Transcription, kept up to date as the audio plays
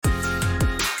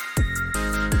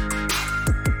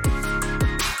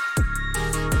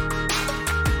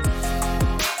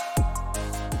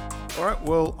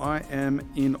Well, I am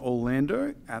in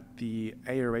Orlando at the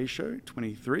ARA Show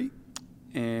 23,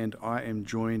 and I am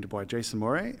joined by Jason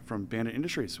Morey from Bandit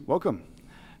Industries. Welcome.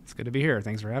 It's good to be here.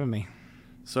 Thanks for having me.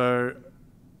 So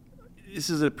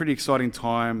this is a pretty exciting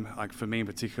time, like for me in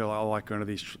particular. I like going to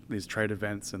these trade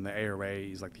events, and the ARA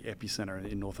is like the epicenter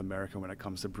in North America when it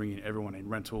comes to bringing everyone in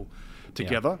rental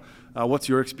together. Yeah. What's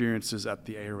your experiences at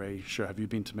the ARA show? Have you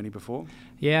been to many before?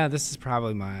 Yeah, this is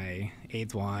probably my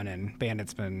 8th one, and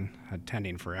Bandit's been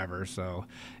attending forever. So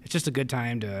it's just a good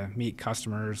time to meet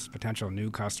customers, potential new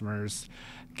customers.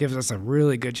 Gives us a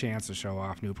really good chance to show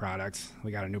off new products.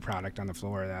 We got a new product on the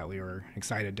floor that we were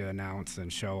excited to announce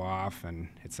and show off, and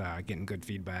it's getting good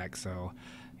feedback. So,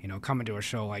 coming to a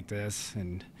show like this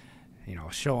and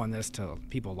showing this to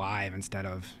people live instead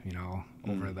of,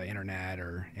 over the internet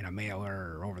or in a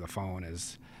mailer or over the phone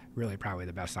is really probably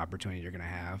the best opportunity you're going to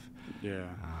have. Yeah.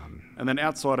 And then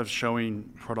outside of showing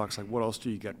products, like what else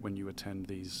do you get when you attend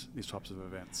these types of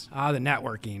events? The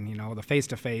networking, the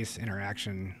face-to-face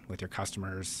interaction with your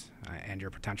customers and your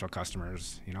potential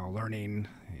customers, learning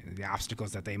the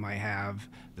obstacles that they might have,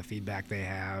 the feedback they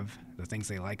have, the things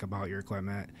they like about your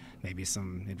equipment, maybe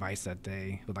some advice that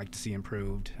they would like to see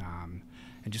improved,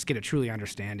 and just get a truly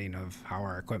understanding of how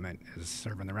our equipment is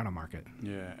serving the rental market.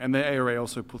 Yeah, and the ARA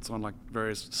also puts on like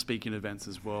various speaking events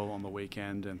as well on the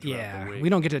weekend and throughout the week. We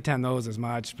don't get to attend those as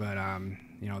much, but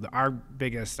our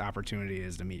biggest opportunity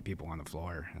is to meet people on the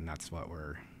floor, and that's what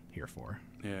we're here for.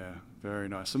 Yeah, very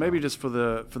nice. So maybe just for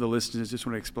the listeners, just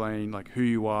want to explain like who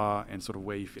you are and sort of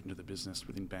where you fit into the business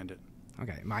within Bandit.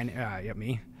 Okay,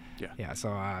 me. Yeah. So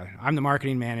I'm the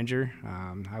marketing manager.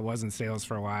 I was in sales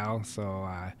for a while, so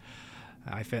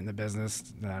I fit in the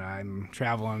business that I'm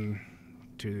traveling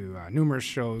to numerous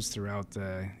shows throughout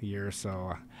the year.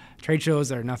 So trade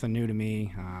shows are nothing new to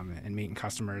me, and meeting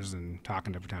customers and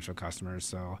talking to potential customers.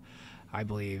 So I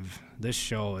believe this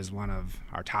show is one of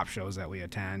our top shows that we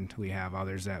attend. We have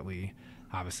others that we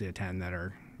obviously attend that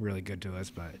are really good to us.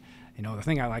 But, the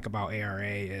thing I like about ARA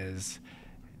is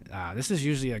this is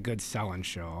usually a good selling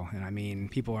show. And I mean,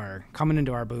 people are coming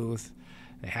into our booth,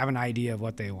 they have an idea of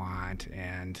what they want,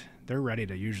 and they're ready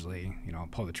to usually,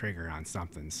 pull the trigger on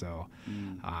something. So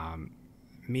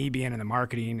me being in the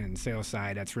marketing and sales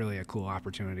side, that's really a cool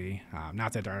opportunity.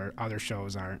 Not that our other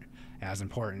shows aren't as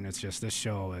important. It's just this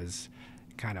show is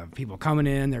kind of people coming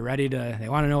in, they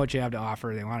want to know what you have to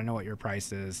offer. They want to know what your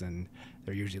price is, and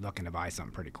they're usually looking to buy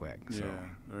something pretty quick. So. Yeah,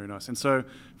 very nice. And so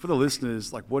for the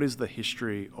listeners, like what is the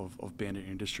history of Bandit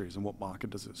Industries and what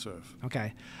market does it serve?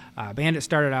 Okay. Bandit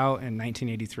started out in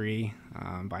 1983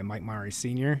 by Mike Morey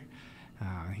Sr.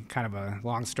 Kind of a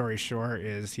long story short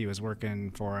is he was working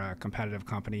for a competitive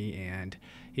company, and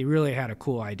he really had a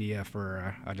cool idea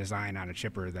for a design on a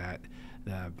chipper that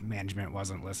the management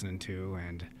wasn't listening to,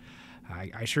 and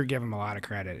I sure give him a lot of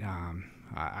credit.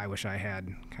 I wish I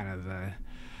had kind of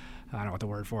I don't know what the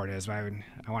word for it is, but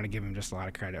I want to give him just a lot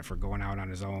of credit for going out on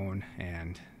his own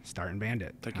and starting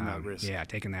Bandit. Taking that risk. Yeah,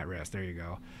 taking that risk. There you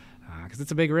go. Because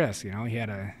it's a big risk,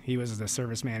 He was the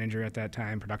service manager at that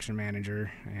time, production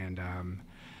manager, and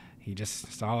he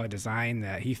just saw a design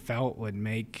that he felt would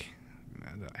make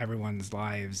everyone's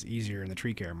lives easier in the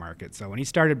tree care market. So when he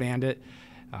started Bandit,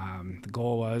 the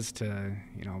goal was to,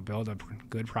 build a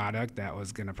good product that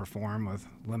was going to perform with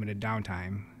limited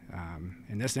downtime.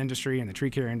 In this industry, in the tree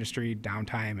care industry,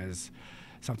 downtime is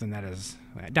something that is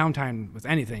downtime with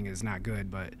anything is not good,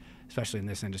 but especially in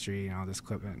this industry, this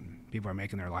equipment, people are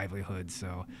making their livelihoods.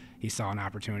 So he saw an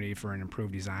opportunity for an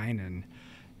improved design, and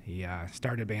he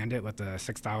started Bandit with a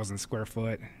 6,000 square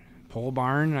foot pole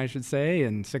barn, I should say,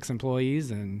 and 6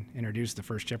 employees, and introduced the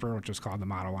first chipper, which was called the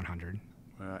Model 100.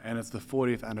 And it's the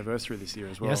 40th anniversary this year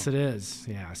as well. Yes, it is.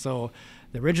 Yeah. So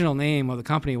the original name of the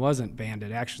company wasn't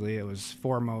Bandit. Actually, it was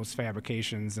Foremost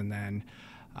Fabrications, and then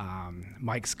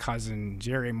Mike's cousin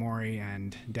Jerry Morey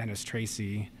and Dennis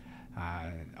Tracy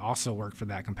also worked for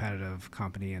that competitive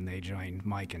company, and they joined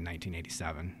Mike in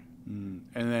 1987. And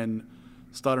then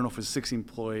starting off with 6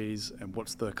 employees, and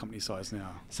what's the company size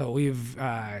now? So we've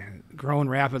grown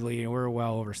rapidly, and we're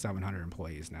well over 700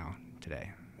 employees now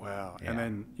today. Wow. Yeah. And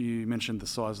then you mentioned the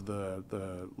size of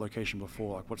the location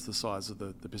before. Like, what's the size of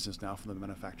the business now for the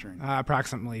manufacturing?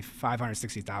 Approximately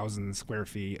 560,000 square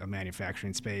feet of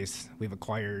manufacturing space. We've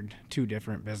acquired 2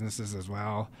 different businesses as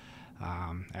well.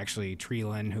 Actually,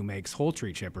 Treeland, who makes whole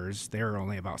tree chippers, they're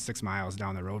only about 6 miles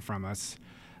down the road from us.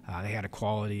 They had a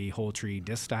quality whole tree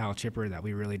disc style chipper that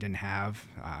we really didn't have.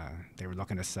 They were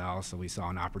looking to sell, so we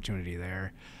saw an opportunity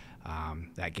there.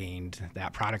 That gained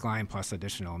that product line plus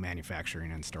additional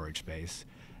manufacturing and storage space.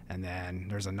 And then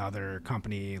there's another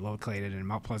company located in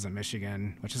Mount Pleasant,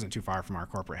 Michigan, which isn't too far from our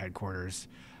corporate headquarters.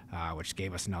 which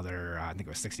gave us another, I think it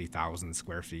was 60,000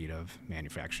 square feet of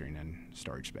manufacturing and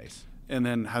storage space. And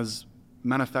then has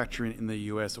manufacturing in the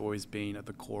US always been at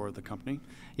the core of the company?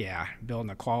 Yeah, building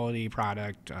a quality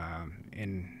product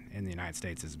in the United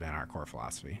States has been our core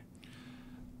philosophy.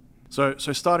 So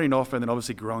starting off and then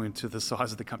obviously growing to the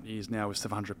size of the company is now with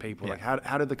 700 people. Yeah. Like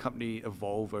how did the company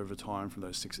evolve over time from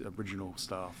those 6 original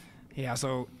staff? Yeah,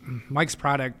 so Mike's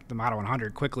product, the Model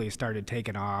 100, quickly started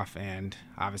taking off, and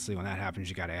obviously when that happens,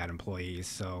 you got to add employees.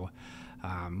 So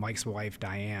Mike's wife,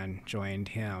 Diane, joined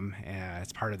him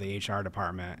as part of the HR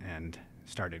department and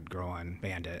started growing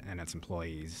Bandit and its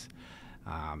employees.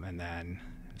 And then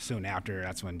soon after,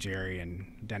 that's when Jerry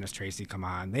and Dennis Tracy come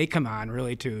on. They come on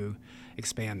really to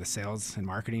expand the sales and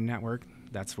marketing network.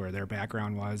 That's where their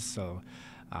background was. So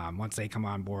once they come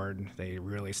on board, they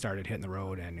really started hitting the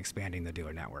road and expanding the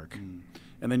dealer network.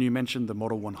 And then you mentioned the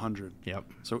Model 100. Yep.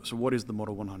 So what is the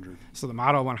Model 100? So the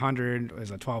Model 100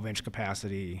 is a 12-inch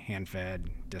capacity hand-fed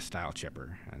disc-style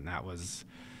chipper, and that was,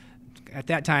 at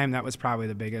that time, that was probably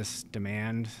the biggest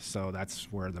demand. So that's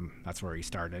where he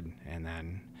started. And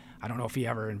then I don't know if he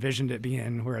ever envisioned it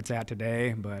being where it's at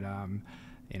today, but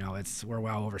we're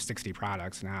well over 60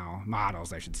 products now,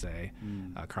 models I should say,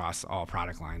 across all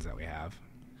product lines that we have.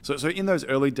 So in those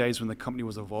early days when the company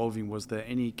was evolving, was there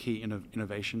any key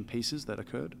innovation pieces that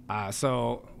occurred?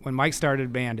 So when Mike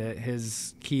started Bandit,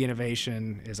 his key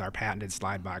innovation is our patented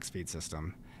slide box feed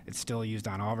system. It's still used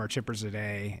on all of our chippers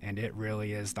today, and it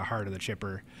really is the heart of the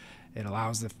chipper. It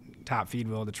allows the top feed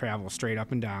wheel to travel straight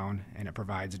up and down, and it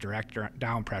provides direct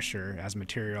down pressure as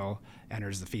material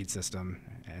enters the feed system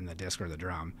and the disc or the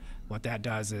drum. What that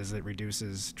does is it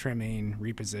reduces trimming,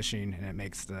 repositioning, and it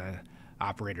makes the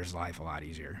operator's life a lot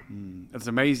easier. It's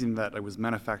amazing that it was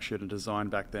manufactured and designed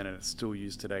back then and it's still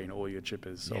used today in all your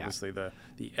chippers. So Yeah. obviously the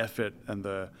effort and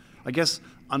I guess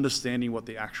understanding what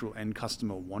the actual end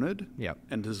customer wanted Yep.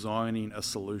 and designing a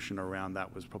solution around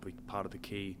that was probably part of the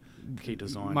key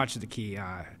design. Much of the key.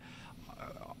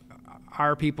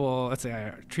 Our people, let's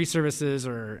say tree services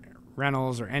or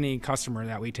rentals or any customer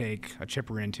that we take a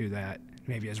chipper into that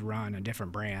maybe has run a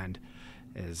different brand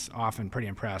is often pretty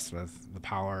impressed with the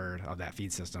power of that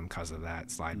feed system because of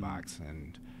that slide box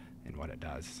and what it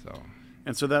does.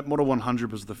 And so that Model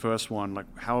 100 was the first one. Like,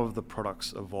 how have the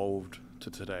products evolved to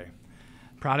today?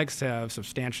 Products have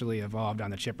substantially evolved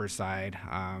on the chipper side.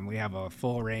 We have a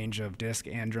full range of disc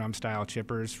and drum style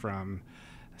chippers from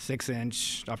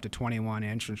 6-inch up to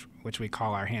 21-inch, which we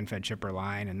call our hand-fed chipper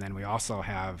line. And then we also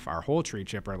have our whole tree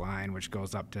chipper line, which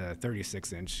goes up to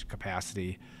 36-inch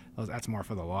capacity. That's more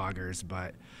for the loggers.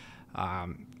 But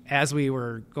as we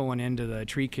were going into the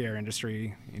tree care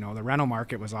industry, the rental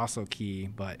market was also key,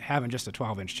 but having just a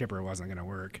 12-inch chipper wasn't going to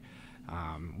work.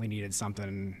 We needed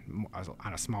something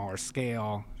on a smaller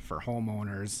scale for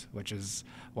homeowners, which is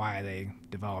why they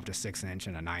developed a 6-inch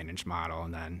and a 9-inch model,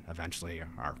 and then eventually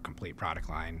our complete product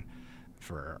line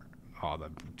for all the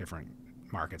different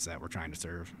markets that we're trying to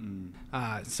serve.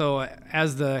 So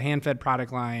as the hand-fed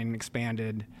product line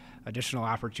expanded, additional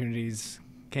opportunities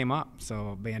came up.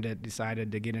 So Bandit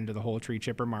decided to get into the whole tree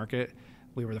chipper market.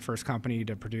 We were the first company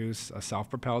to produce a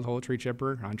self-propelled whole tree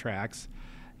chipper on tracks.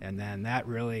 And then that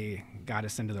really got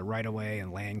us into the right-of-way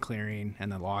and land clearing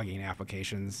and the logging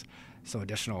applications. So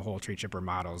additional whole tree chipper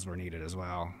models were needed as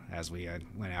well as we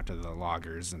went after the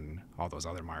loggers and all those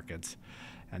other markets.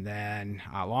 And then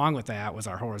along with that was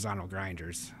our horizontal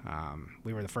grinders.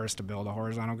 We were the first to build a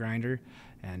horizontal grinder.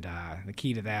 And the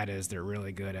key to that is they're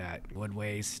really good at wood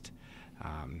waste,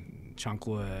 chunk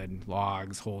wood,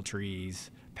 logs, whole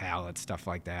trees, pallets, stuff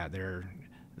like that. The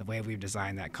way we've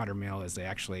designed that cutter mill is they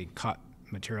actually cut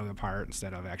material apart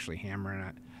instead of actually hammering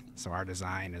it. So our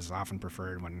design is often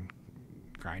preferred when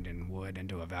grinding wood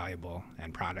into a valuable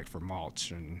end product for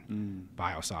mulch and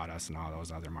biosawdust and all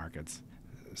those other markets.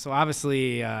 So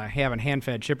obviously having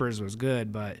hand-fed chippers was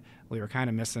good, but we were kind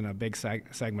of missing a big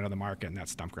segment of the market, and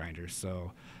that's stump grinders.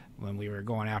 So when we were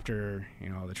going after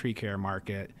the tree care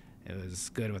market, it was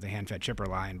good with the hand-fed chipper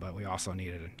line, but we also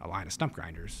needed a line of stump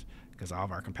grinders because all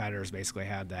of our competitors basically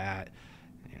had that.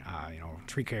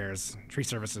 Tree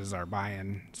services are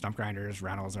buying stump grinders,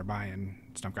 rentals are buying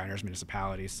stump grinders,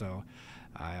 municipalities. So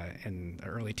in the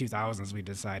early 2000s, we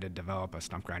decided to develop a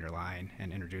stump grinder line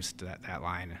and introduced that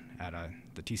line at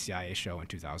the TCIA show in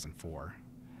 2004.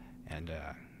 And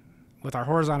with our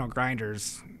horizontal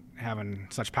grinders having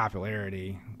such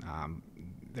popularity,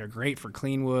 they're great for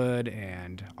clean wood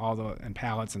and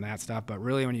pallets and that stuff. But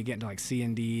really, when you get into like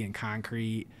C&D and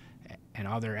concrete and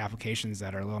other applications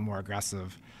that are a little more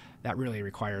aggressive, that really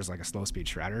requires like a slow speed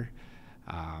shredder.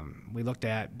 We looked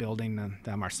at building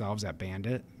them ourselves at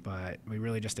Bandit, but we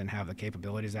really just didn't have the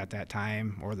capabilities at that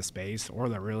time, or the space, or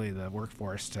the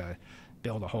workforce to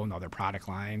build a whole nother product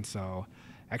line. So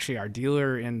actually our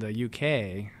dealer in the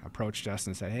UK approached us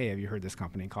and said, hey, have you heard this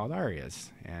company called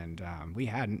Arias? And we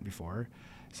hadn't before.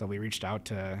 So we reached out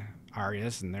to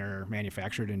Arias, and they're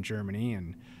manufactured in Germany,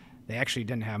 and they actually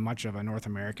didn't have much of a North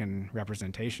American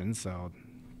representation. So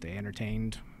they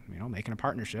entertained, making a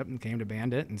partnership, and came to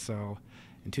Bandit. And so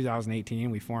in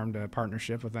 2018, we formed a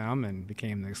partnership with them and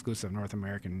became the exclusive North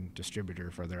American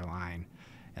distributor for their line.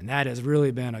 And that has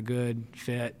really been a good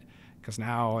fit, because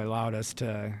now it allowed us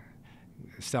to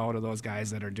sell to those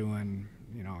guys that are doing,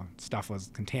 stuff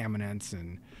with contaminants,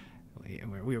 and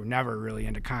we were never really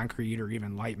into concrete or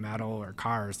even light metal or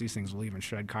cars. These things will even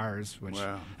shred cars, which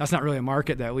that's not really a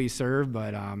market that we serve,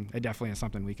 but it definitely is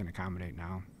something we can accommodate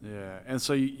now. Yeah, and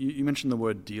so you mentioned the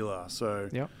word dealer. So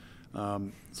yep.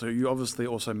 So you obviously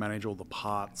also manage all the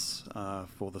parts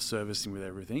for the servicing with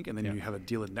everything, and then you have a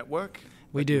dealer network?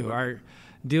 We do. Our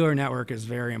dealer network is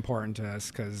very important to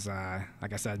us because,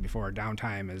 like I said before,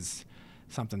 downtime is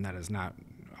something that is not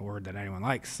a word that anyone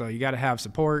likes. So you got to have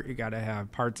support. You got to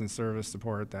have parts and service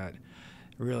support that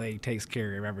really takes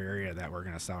care of every area that we're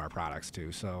going to sell our products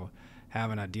to. So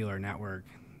having a dealer network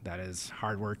that is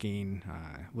hardworking,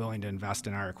 willing to invest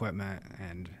in our equipment,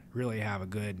 and really have a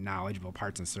good, knowledgeable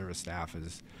parts and service staff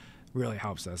really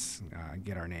helps us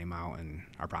get our name out and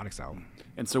our products out.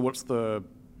 And so what's the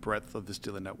breadth of this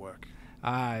dealer network?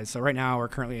 So right now we're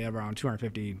currently at around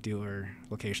 250 dealer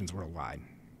locations worldwide.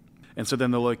 And so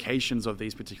then the locations of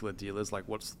these particular dealers,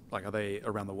 are they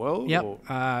around the world?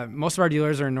 Yep. Most of our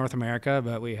dealers are in North America,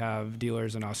 but we have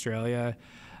dealers in Australia,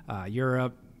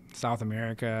 Europe, South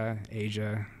America,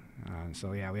 Asia.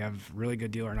 So yeah, we have a really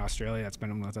good dealer in Australia that's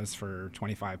been with us for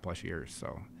 25 plus years.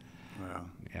 So, wow.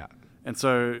 Yeah. And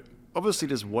so obviously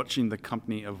just watching the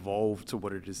company evolve to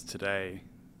what it is today,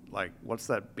 what's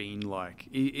that been like,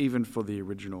 even for the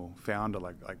original founder,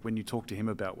 like when you talk to him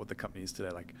about what the company is today,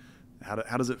 how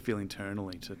does it feel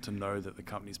internally to know that the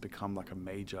company's become like a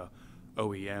major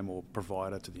OEM or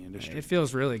provider to the industry? It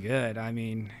feels really good. I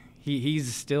mean,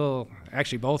 he's still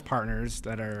actually both partners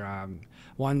that are,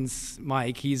 one's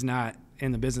Mike, he's not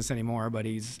in the business anymore, but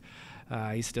he's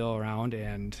still around,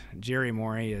 and Jerry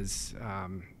Morey is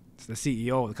the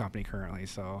CEO of the company currently.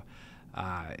 So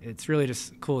it's really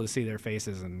just cool to see their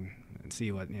faces and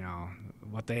see what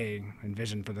they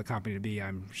envision for the company to be.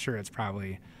 I'm sure it's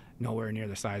probably nowhere near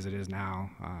the size it is now.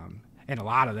 And a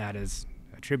lot of that is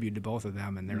a tribute to both of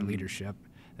them and their leadership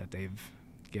that they've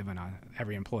given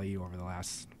every employee over the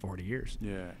last 40 years.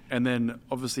 Yeah. And then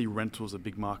obviously rental is a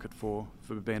big market for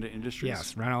Bandit Industries.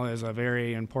 Yes, rental is a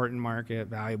very important market,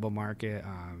 valuable market.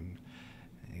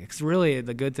 It's really,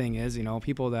 the good thing is,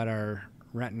 people that are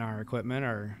renting our equipment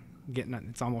are getting,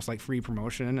 it's almost like free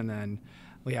promotion. And then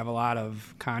we have a lot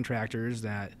of contractors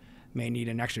that may need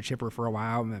an extra chipper for a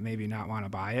while and maybe not want to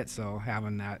buy it. So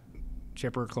having that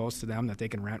chipper close to them that they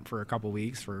can rent for a couple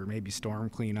weeks for maybe storm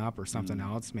cleanup or something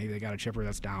else. Maybe they got a chipper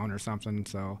that's down or something.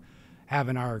 So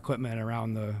having our equipment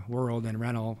around the world in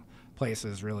rental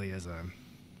places really is a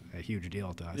huge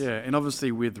deal to us. Yeah, and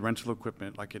obviously with rental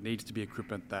equipment, it needs to be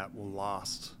equipment that will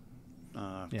last.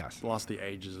 Yes. Last the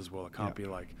ages as well. It can't be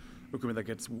equipment that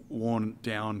gets worn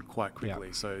down quite quickly.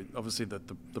 Yep. So obviously the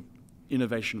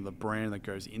innovation of the brand that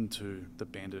goes into the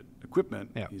Bandit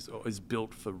equipment is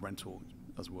built for rental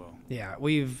as well. Yeah,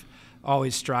 we've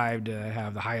always strived to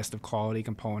have the highest of quality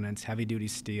components, heavy duty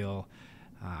steel.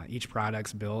 Each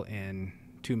product's built in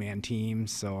two-man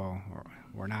teams, so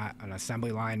we're not an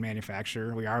assembly line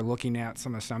manufacturer. We are looking at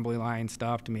some assembly line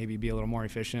stuff to maybe be a little more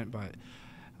efficient, but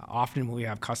often when we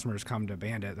have customers come to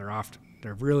Bandit,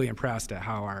 they're really impressed at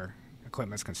how our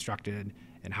equipment's constructed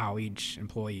and how each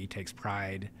employee takes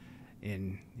pride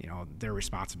in their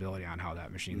responsibility on how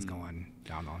that machine's going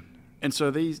down the. And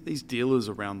so these dealers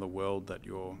around the world that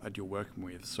you're working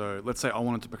with. So let's say I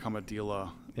wanted to become a dealer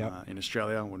in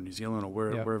Australia or New Zealand or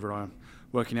wherever I'm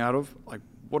working out of.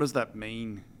 What does that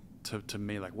mean to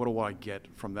me? What do I get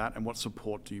from that, and what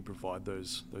support do you provide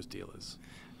those dealers?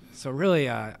 So really,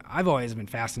 I've always been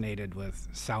fascinated with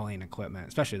selling equipment,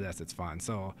 especially this. It's fun.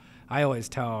 So I always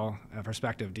tell a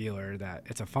prospective dealer that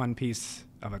it's a fun piece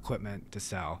of equipment to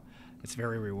sell. It's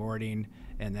very rewarding.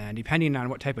 And then depending on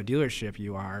what type of dealership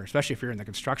you are, especially if you're in the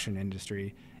construction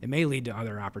industry, it may lead to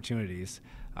other opportunities.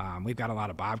 We've got a lot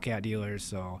of Bobcat dealers,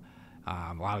 so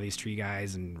a lot of these tree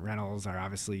guys and rentals are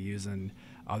obviously using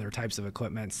other types of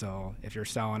equipment. So if you're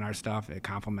selling our stuff, it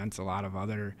complements a lot of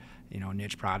other,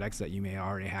 niche products that you may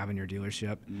already have in your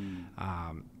dealership.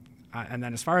 And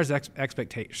then as far as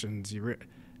expectations,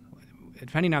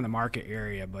 depending on the market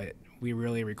area, but we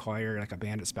really require like a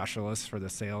Bandit specialist for the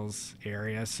sales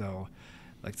area. So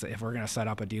like say if we're going to set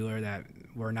up a dealer that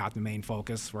we're not the main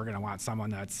focus, we're going to want someone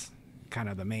that's kind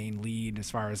of the main lead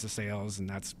as far as the sales, and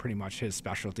that's pretty much his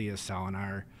specialty is selling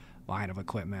our line of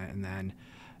equipment, and then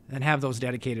have those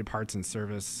dedicated parts and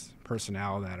service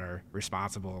personnel that are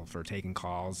responsible for taking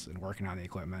calls and working on the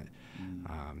equipment.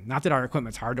 Not that our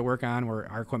equipment's hard to work on,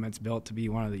 our equipment's built to be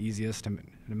one of the easiest to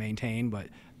maintain, but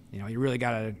you really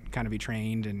got to kind of be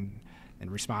trained and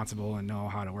responsible and know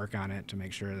how to work on it to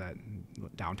make sure that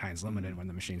downtime's limited when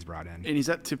the machine's brought in. And is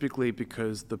that typically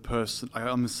because the person,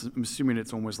 I'm assuming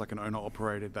it's almost like an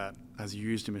owner-operator that has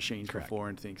used the machines Correct. before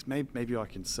and thinks, maybe I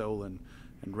can sell and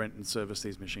rent and service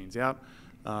these machines out.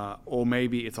 Or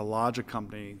maybe it's a larger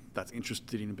company that's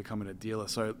interested in becoming a dealer.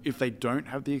 So if they don't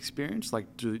have the experience, like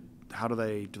how do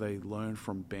they learn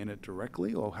from Bandit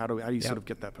directly, or how do you sort of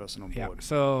get that person on board? Yeah.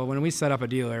 So when we set up a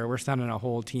dealer, we're sending a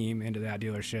whole team into that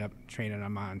dealership, training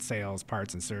them on sales,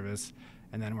 parts, and service,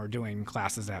 and then we're doing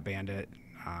classes at Bandit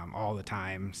all the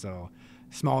time. So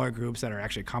smaller groups that are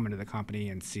actually coming to the company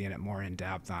and seeing it more in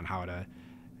depth on how to,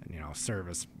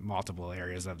 service multiple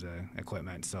areas of the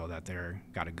equipment, so that they're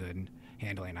got a good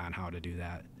handling on how to do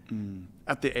that.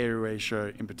 At the ARA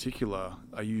show in particular,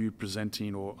 are you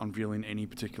presenting or unveiling any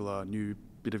particular new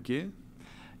bit of gear?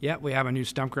 Yeah, we have a new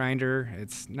stump grinder.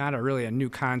 It's not really a new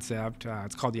concept.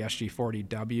 It's called the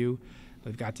SG40W.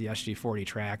 We've got the SG40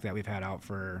 track that we've had out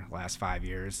for the last 5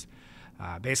 years.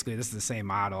 Basically, this is the same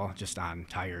model, just on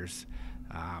tires.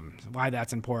 Why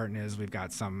that's important is we've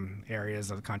got some areas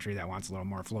of the country that wants a little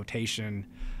more flotation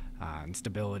and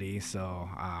stability, so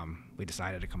we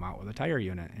decided to come out with a tire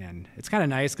unit, and it's kind of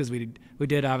nice because we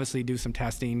did obviously do some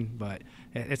testing, but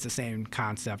it's the same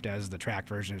concept as the track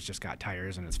version. It's just got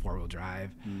tires and it's 4-wheel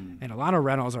drive, and a lot of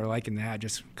rentals are liking that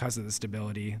just because of the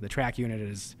stability. The track unit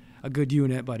is a good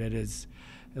unit, but it is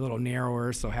a little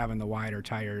narrower, so having the wider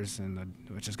tires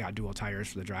which has got dual tires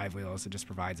for the drive wheels, it just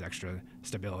provides extra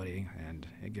stability, and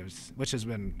it gives, which has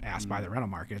been asked by the rental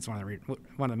market. It's one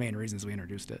of the main reasons we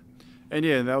introduced it. And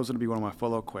yeah, that was going to be one of my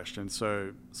follow-up questions.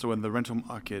 So when the rental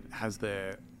market has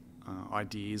their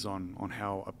ideas on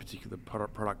how a particular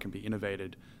product can be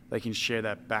innovated, they can share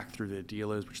that back through their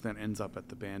dealers, which then ends up at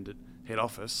the Bandit head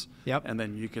office. Yep. And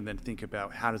then you can then think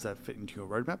about how does that fit into your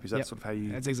roadmap? Is that sort of how you...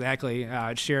 That's exactly.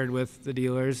 It's shared with the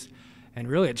dealers, and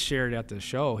really it's shared at the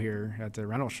show here, at the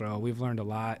rental show. We've learned a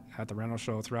lot at the rental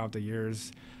show throughout the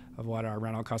years of what our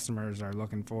rental customers are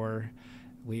looking for.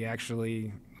 We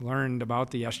actually learned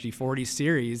about the SG40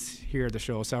 series here at the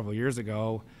show several years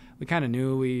ago. We kind of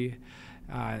knew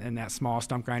in that small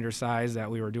stump grinder size that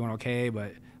we were doing okay,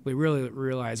 but we really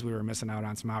realized we were missing out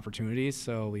on some opportunities,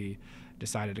 so we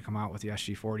decided to come out with the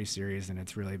SG40 series, and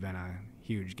it's really been a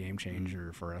huge game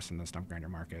changer for us in the stump grinder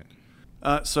market.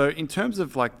 So in terms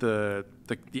of like the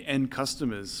end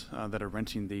customers that are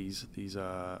renting these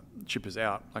chippers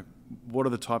out, like what are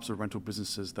the types of rental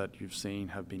businesses that you've seen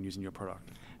have been using your product?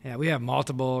 Yeah, we have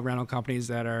multiple rental companies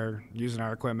that are using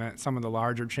our equipment. Some of the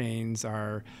larger chains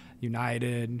are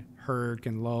United, Herc,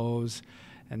 and Lowe's.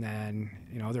 And then,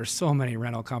 there's so many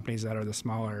rental companies that are the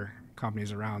smaller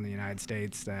companies around the United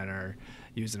States that are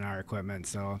using our equipment.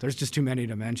 So there's just too many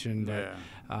to mention. But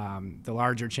the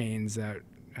larger chains that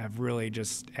have really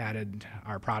just added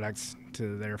our products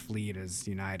to their fleet is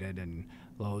United and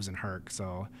Lowe's and Herc.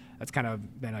 So that's kind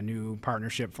of been a new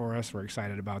partnership for us. We're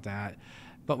excited about that.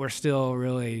 But we're still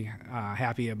really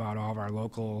happy about all of our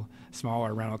local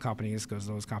smaller rental companies, because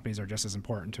those companies are just as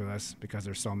important to us because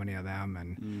there's so many of them,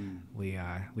 and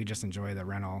we just enjoy the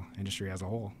rental industry as a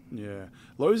whole. Yeah.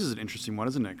 Lowe's is an interesting one,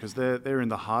 isn't it? Because they're in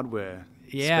the hardware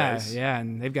space. Yeah,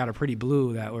 and they've got a pretty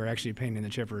blue that we're actually painting the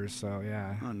chippers, so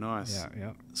yeah. Oh, nice.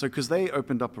 Yeah. So because they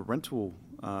opened up a rental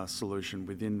solution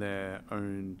within their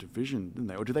own division, didn't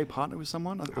they? Or do they partner with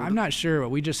someone? I'm not sure, but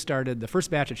we just started. The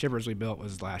first batch of chippers we built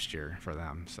was last year for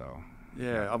them. So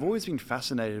yeah, I've always been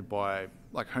fascinated by,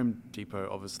 like, Home Depot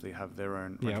obviously have their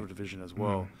own rental division as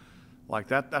well. Like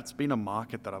that's been a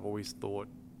market that I've always thought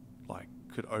like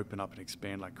could open up and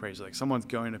expand like crazy. Like someone's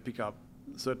going to pick up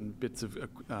certain bits of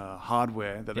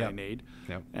hardware that they need,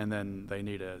 and then they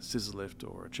need a scissor lift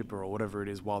or a chipper or whatever it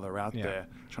is while they're out there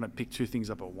trying to pick two things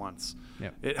up at once.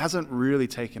 It hasn't really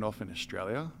taken off in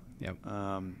Australia,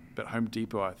 but Home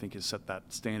Depot, I think, has set that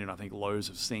standard. I think Lowe's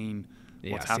have seen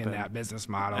what's happened, that business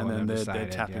model, and then they're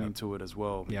tapping into it as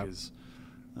well, because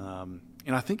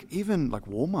and I think even like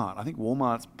Walmart, I think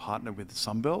Walmart's partnered with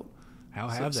Sunbelt. How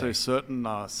have they? So certain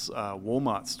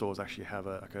Walmart stores actually have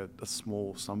a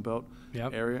small Sunbelt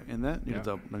area in there.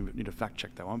 Need to fact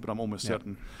check that one, but I'm almost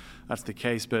certain that's the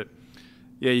case. But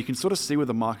Yeah, you can sort of see where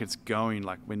the market's going,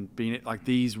 like when being like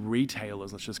these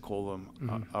retailers, let's just call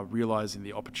them, are realizing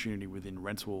the opportunity within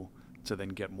rental to then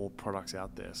get more products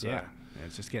out there. So Yeah,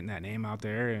 it's just getting that name out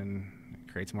there and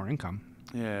it creates more income.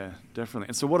 yeah, definitely.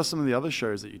 And so what are some of the other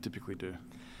shows that you typically do?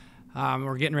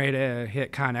 We're getting ready to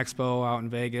hit Con Expo out in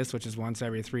Vegas, which is once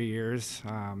every 3 years.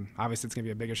 Obviously, it's going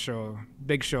to be a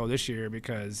big show this year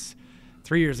because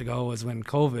 3 years ago was when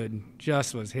COVID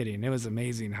just was hitting. It was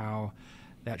amazing how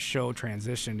that show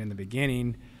transitioned in the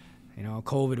beginning. You know,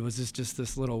 COVID was just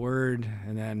this little word,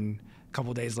 and then a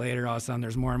couple days later, all of a sudden,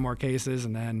 there's more and more cases,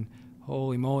 and then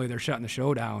holy moly, they're shutting the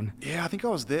show down. Yeah, I think I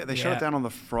was there. They shut it down on the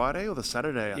Friday or the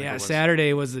Saturday. I think it was.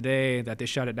 Saturday was the day that they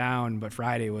shut it down, but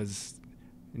Friday was,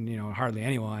 hardly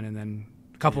anyone. And then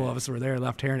a couple of us were there,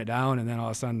 left tearing it down, and then all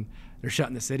of a sudden they're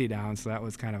shutting the city down. So that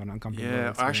was kind of an uncomfortable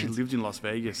experience. I actually lived in Las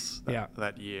Vegas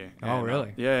that year. Oh,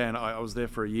 really? And I was there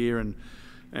for a year, and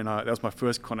that was my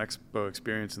first Con Expo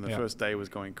experience, and the first day was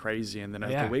going crazy. And then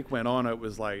as the week went on, it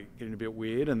was like getting a bit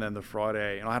weird. And then the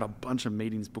Friday, and I had a bunch of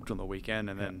meetings booked on the weekend,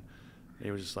 and then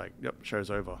it was just like, yep,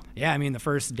 show's over. Yeah, I mean, the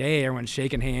first day, everyone's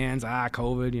shaking hands.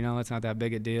 COVID, it's not that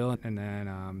big a deal. And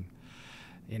then,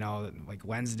 like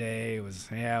Wednesday was,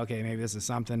 okay, maybe this is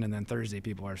something. And then Thursday,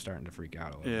 people are starting to freak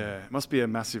out a little bit. Yeah, it must be a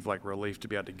massive relief to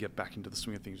be able to get back into the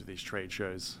swing of things with these trade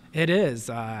shows. It is.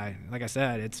 Like I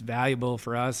said, it's valuable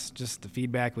for us, just the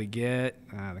feedback we get,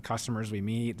 the customers we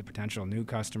meet, the potential new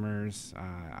customers.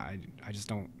 I just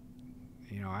don't,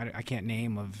 I can't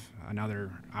name of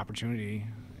another opportunity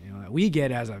that we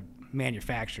get as a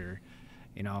manufacturer.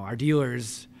 Our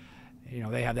dealers,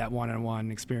 they have that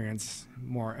one-on-one experience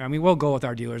more. I mean, we'll go with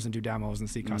our dealers and do demos and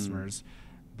see customers,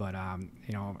 but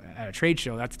at a trade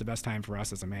show, that's the best time for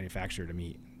us as a manufacturer to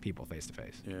meet people face to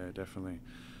face. Yeah, definitely.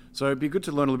 So it'd be good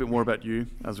to learn a little bit more about you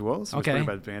as well. So we're talking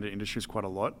about Bandit Industries quite a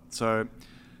lot. So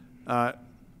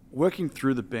working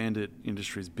through the Bandit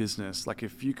Industries business,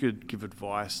 if you could give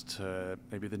advice to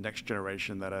maybe the next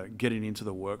generation that are getting into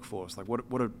the workforce,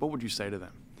 what would you say to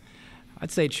them?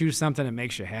 I'd say choose something that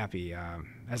makes you happy.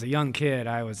 As a young kid,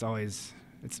 I was always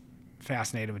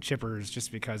fascinated with chippers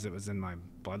just because it was in my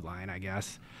bloodline, I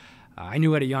guess. I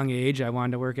knew at a young age I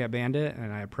wanted to work at Bandit,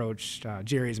 and I approached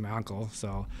Jerry's my uncle,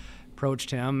 so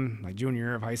approached him junior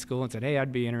year of high school and said, hey,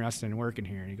 I'd be interested in working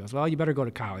here. And he goes, well, you better go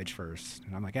to college first.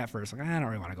 And I'm at first, I don't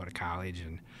really want to go to college.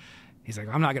 And he's like,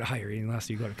 I'm not going to hire you unless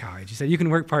you go to college. He said, you can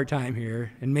work part-time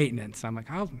here in maintenance. I'm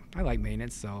like, I like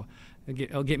maintenance, so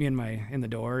it'll get me in the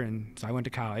door. And so I went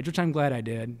to college, which I'm glad I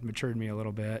did. Matured me a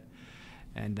little bit.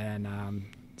 And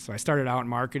then so I started out in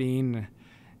marketing,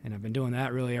 and I've been doing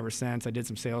that really ever since. I did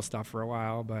some sales stuff for a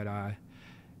while, but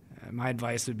my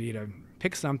advice would be to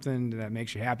pick something that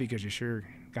makes you happy, because you sure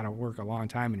got to work a long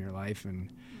time in your life.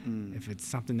 And if it's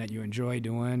something that you enjoy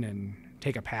doing and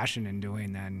take a passion in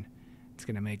doing, then it's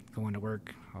going to make going to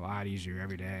work a lot easier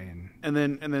every day. And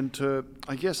then to,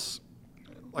 I guess,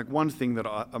 one thing that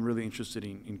I'm really interested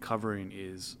in covering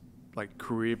is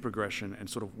career progression and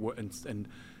sort of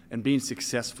and being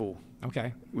successful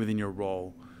within your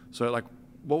role. So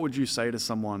what would you say to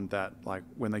someone that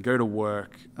when they go to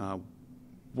work,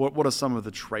 what are some of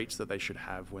the traits that they should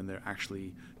have when they're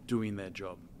actually doing their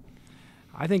job?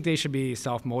 I think they should be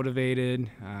self-motivated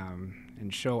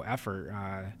and show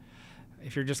effort.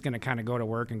 If you're just going to kind of go to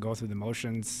work and go through the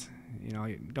motions,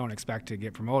 you don't expect to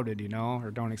get promoted,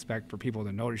 or don't expect for people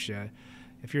to notice you.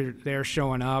 If you're there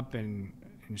showing up and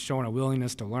showing a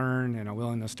willingness to learn and a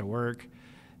willingness to work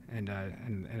and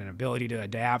an ability to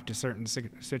adapt to certain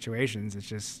situations, it's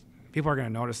just people are going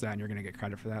to notice that, and you're going to get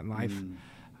credit for that in life.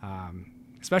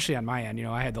 Especially on my end,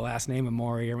 I had the last name of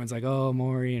Morey. Everyone's like, oh,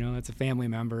 Morey, it's a family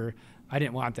member. I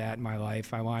didn't want that in my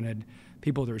life. I wanted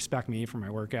people to respect me for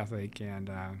my work ethic, and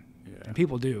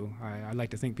people do. I like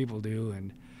to think people do,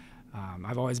 and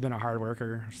I've always been a hard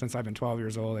worker. Since I've been 12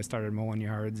 years old, I started mowing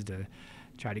yards to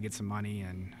try to get some money,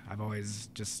 and I've always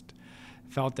just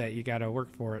felt that you got to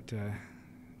work for it to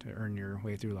earn your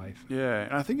way through life. Yeah,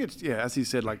 and I think it's, as you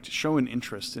said, showing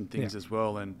interest in things as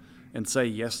well, and say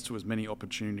yes to as many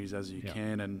opportunities as you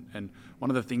can. And one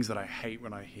of the things that I hate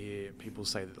when I hear people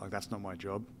say that that's not my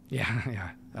job. I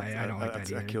don't like that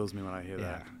either. That kills me when I hear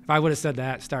that. If I would have said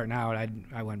that starting out,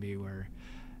 I wouldn't be where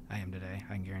I am today.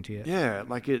 I can guarantee it. Yeah,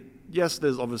 yes,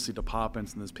 there's obviously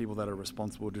departments and there's people that are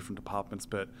responsible for different departments,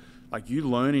 but you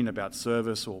learning about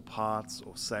service or parts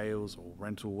or sales or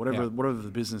rental, whatever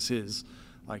the business is,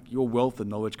 your wealth of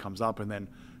knowledge comes up, and then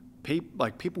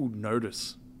people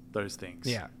notice those things.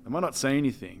 Yeah. They might not say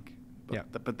anything,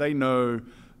 but they know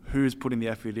who's putting the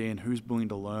effort in, who's willing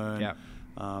to learn,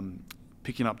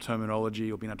 picking up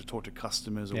terminology or being able to talk to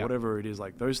customers or whatever it is.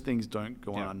 Those things don't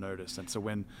go on unnoticed. And so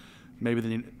when maybe they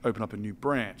need to open up a new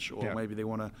branch, or Yeah. maybe they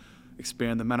want to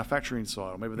expand the manufacturing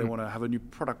side, or maybe they want to have a new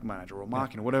product manager or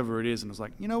marketing, or whatever it is. And it's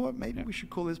like, you know what, maybe we should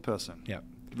call this person. Yep.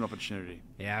 Give an opportunity.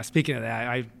 Yeah, speaking of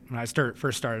that, when I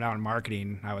first started out in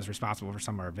marketing, I was responsible for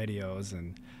some of our videos,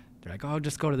 and they're like, oh,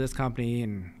 just go to this company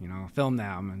and, film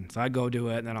them. And so I'd go do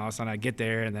it, and then all of a sudden I'd get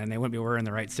there, and then they wouldn't be wearing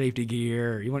the right safety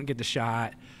gear, or you wouldn't get the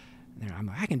shot. And I'm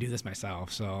like, I can do this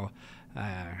myself. So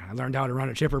I learned how to run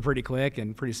a chipper pretty quick,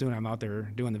 and pretty soon I'm out there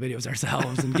doing the videos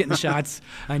ourselves and getting the shots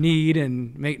I need,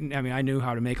 and I knew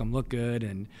how to make them look good,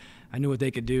 and I knew what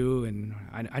they could do, and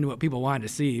I knew what people wanted to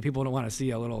see. People don't want to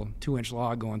see a little 2-inch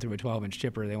log going through a 12-inch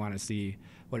chipper. They want to see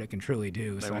what it can truly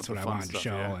do. So that's what I wanted to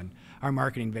show. Yeah. And our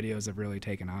marketing videos have really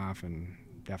taken off, and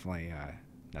definitely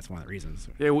that's one of the reasons.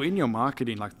 Yeah, well, in your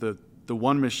marketing, like the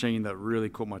one machine that really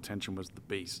caught my attention was the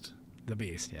Beast. The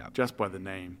Beast, yeah. Just by the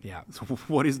name. Yeah. So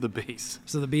what is the Beast?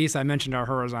 So the Beast, I mentioned our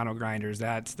horizontal grinders.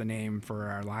 That's the name for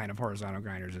our line of horizontal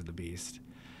grinders, is the Beast.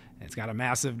 It's got a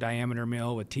massive diameter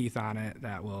mill with teeth on it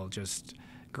that will just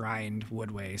grind wood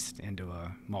waste into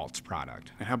a mulch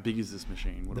product. And how big is this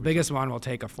machine? The biggest one will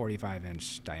take a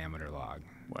 45-inch diameter log.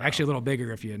 Wow. Actually, a little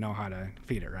bigger if you know how to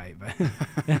feed it right.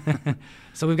 But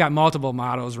so we've got multiple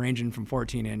models ranging from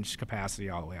 14-inch capacity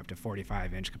all the way up to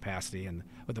 45-inch capacity, and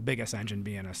with the biggest engine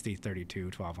being a Steith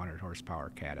 32 1200 horsepower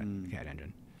cat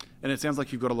engine. And it sounds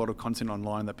like you've got a lot of content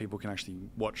online that people can actually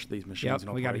watch these machines in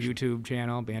operation. We got a YouTube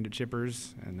channel, Bandit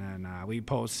Chippers, and then we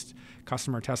post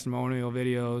customer testimonial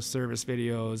videos, service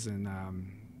videos, and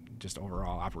just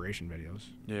overall operation videos.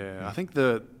 Yeah, I think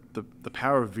the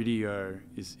power of video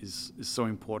is so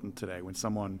important today. When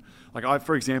someone, like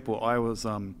for example, I was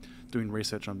doing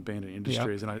research on Bandit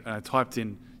Industries, and I typed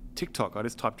in TikTok. I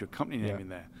just typed your company name in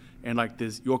there. And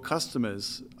your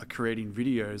customers are creating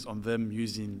videos on them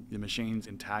using the machines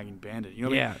and tagging Bandit. You know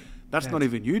what I mean? That's not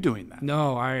even you doing that.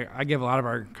 No, I give a lot of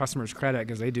our customers credit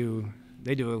because they do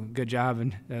a good job,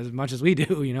 and as much as we do,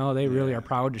 they really are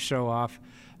proud to show off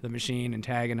the machine and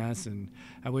tagging us. And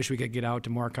I wish we could get out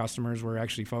to more customers. We're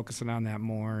actually focusing on that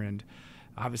more. And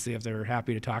obviously, if they're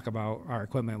happy to talk about our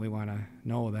equipment, we want to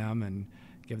know them and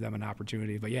give them an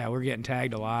opportunity. But yeah, we're getting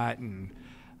tagged a lot, and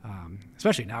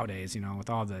especially nowadays, with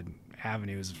all the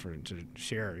avenues to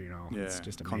share, it's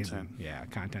just amazing. Content. Yeah,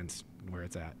 content's where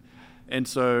it's at. And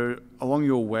so along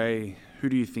your way, who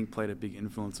do you think played a big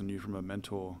influence on you from a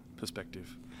mentor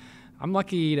perspective? I'm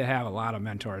lucky to have a lot of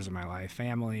mentors in my life,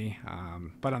 family,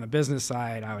 but on the business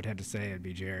side, I would have to say it'd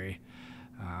be Jerry.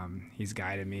 He's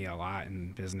guided me a lot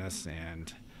in business,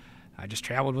 and I just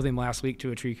traveled with him last week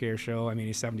to a tree care show. I mean,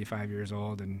 he's 75 years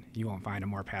old, and you won't find a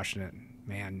more passionate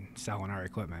man selling our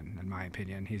equipment, in my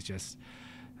opinion. He's just,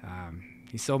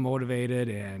 he's so motivated,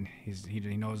 and he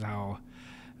knows how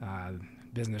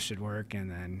business should work,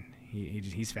 and then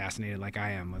he's fascinated like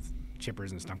I am with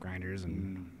chippers and stump grinders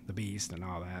and the Beast and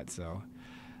all that. So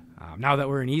now that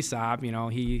we're in ESOP,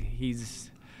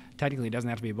 he's technically doesn't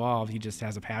have to be involved. He just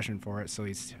has a passion for it. So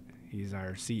he's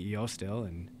our CEO still,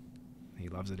 and he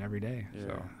loves it every day. Yeah.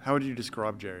 So How would you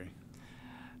describe Jerry?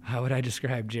 How would I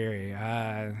describe Jerry?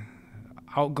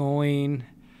 Outgoing,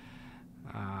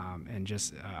 and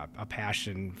just a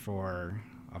passion for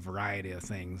a variety of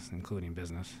things, including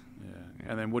business. Yeah.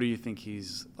 And then what do you think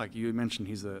he's, like you mentioned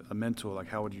he's a mentor, like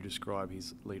how would you describe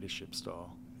his leadership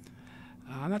style?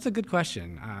 That's a good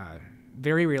question.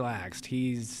 Very relaxed.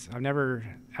 I've never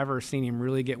ever seen him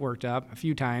really get worked up. A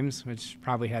few times, which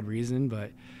probably had reason,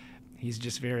 but he's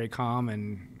just very calm,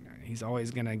 and he's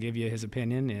always going to give you his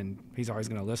opinion, and he's always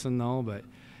going to listen though, but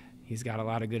he's got a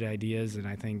lot of good ideas, and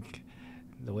I think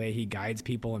the way he guides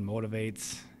people and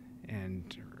motivates,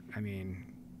 and I mean,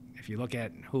 if you look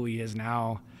at who he is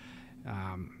now,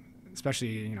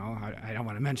 especially, I don't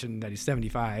want to mention that he's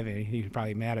 75. He's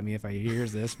probably mad at me if I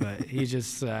hears this, but he's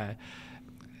just, I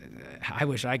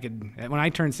wish I could, when I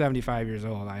turn 75 years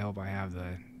old, I hope I have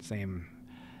the same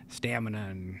stamina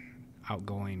and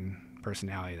outgoing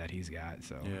personality that he's got.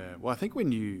 So yeah, well, I think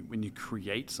when you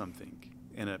create something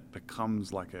and it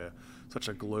becomes like such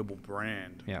a global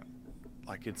brand,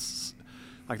 like it's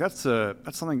like that's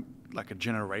something like a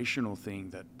generational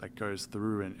thing that goes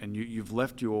through, and you've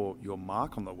left your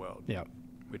mark on the world. Yeah.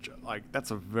 Which, like,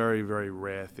 that's a very, very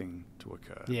rare thing to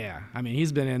occur. Yeah. I mean,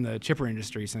 he's been in the chipper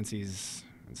industry since he's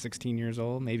 16 years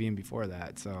old, maybe even before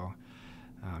that. So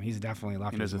he's definitely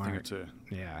left his mark. He knows a thing or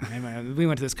two. Yeah. We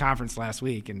went to this conference last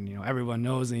week, and, everyone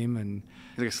knows him. And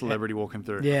he's like a celebrity walking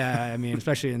through. Yeah. I mean,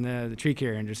 especially in the tree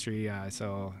care industry.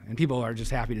 And people are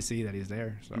just happy to see that he's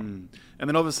there. So. And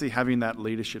then obviously having that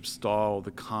leadership style,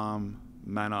 the calm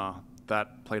manner,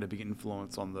 that played a big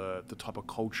influence on the type of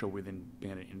culture within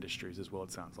Bandit Industries as well,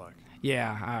 it sounds like.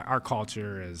 Yeah, our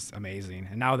culture is amazing.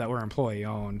 And now that we're employee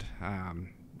owned,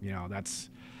 that's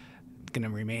going to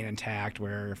remain intact,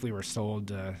 where if we were sold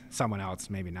to someone else,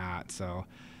 maybe not. So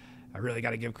I really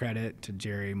got to give credit to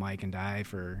Jerry, Mike, and Di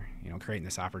for, creating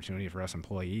this opportunity for us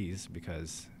employees,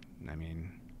 because,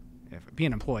 if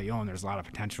being employee owned, there's a lot of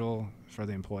potential for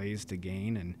the employees to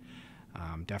gain, and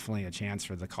definitely a chance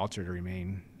for the culture to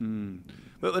remain.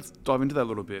 Well, let's dive into that a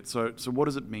little bit. So what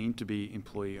does it mean to be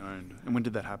employee owned, and when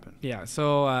did that happen? Yeah,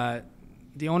 so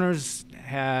the owners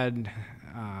had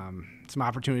some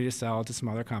opportunity to sell to some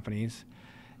other companies,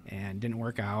 and didn't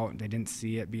work out. They didn't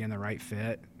see it being the right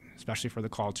fit, especially for the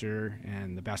culture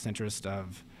and the best interest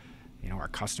of our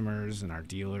customers and our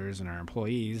dealers and our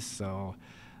employees. So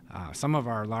some of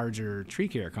our larger tree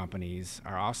care companies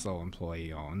are also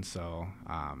employee owned. So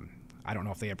I don't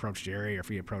know if they approached Jerry or if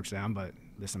he approached them, but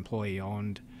this employee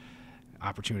owned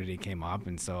opportunity came up,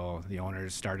 and so the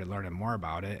owners started learning more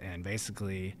about it. And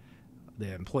basically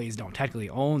the employees don't technically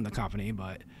own the company,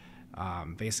 but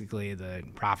basically the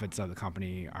profits of the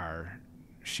company are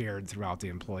shared throughout the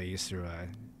employees through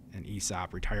an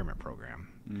ESOP retirement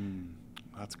program.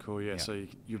 That's cool. Yeah. So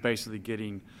you're basically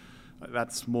getting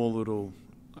that small little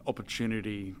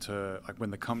opportunity to, like, when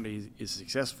the company is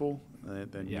successful,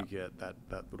 then you get that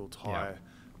little tie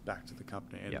back to the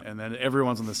company, and then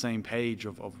everyone's on the same page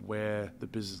of where the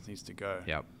business needs to go.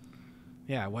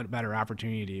 Yeah, what better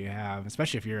opportunity do you have,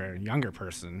 especially if you're a younger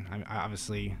person?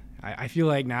 I feel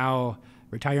like now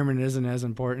retirement isn't as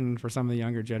important for some of the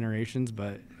younger generations,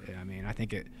 but I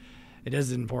think it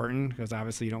is important, because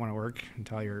obviously you don't want to work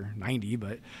until you're 90,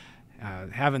 but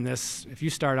having this, if you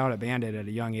start out at Bandit at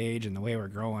a young age and the way we're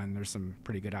growing, there's some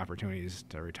pretty good opportunities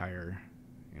to retire,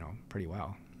 pretty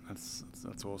well. That's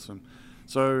awesome.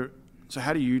 So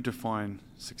how do you define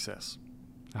success?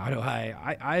 How do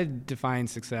I define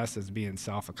success as being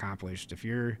self-accomplished. If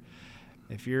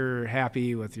you're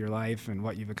happy with your life and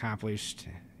what you've accomplished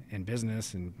in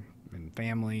business and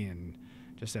family and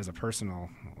just as a personal,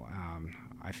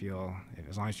 I feel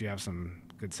as long as you have some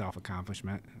good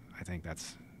self-accomplishment, I think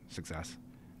that's success.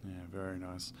 Yeah, very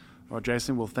nice. All right,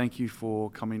 Jason, well, thank you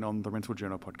for coming on the Rental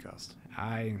Journal podcast.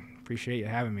 I appreciate you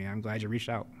having me. I'm glad you reached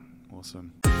out.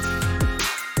 Awesome.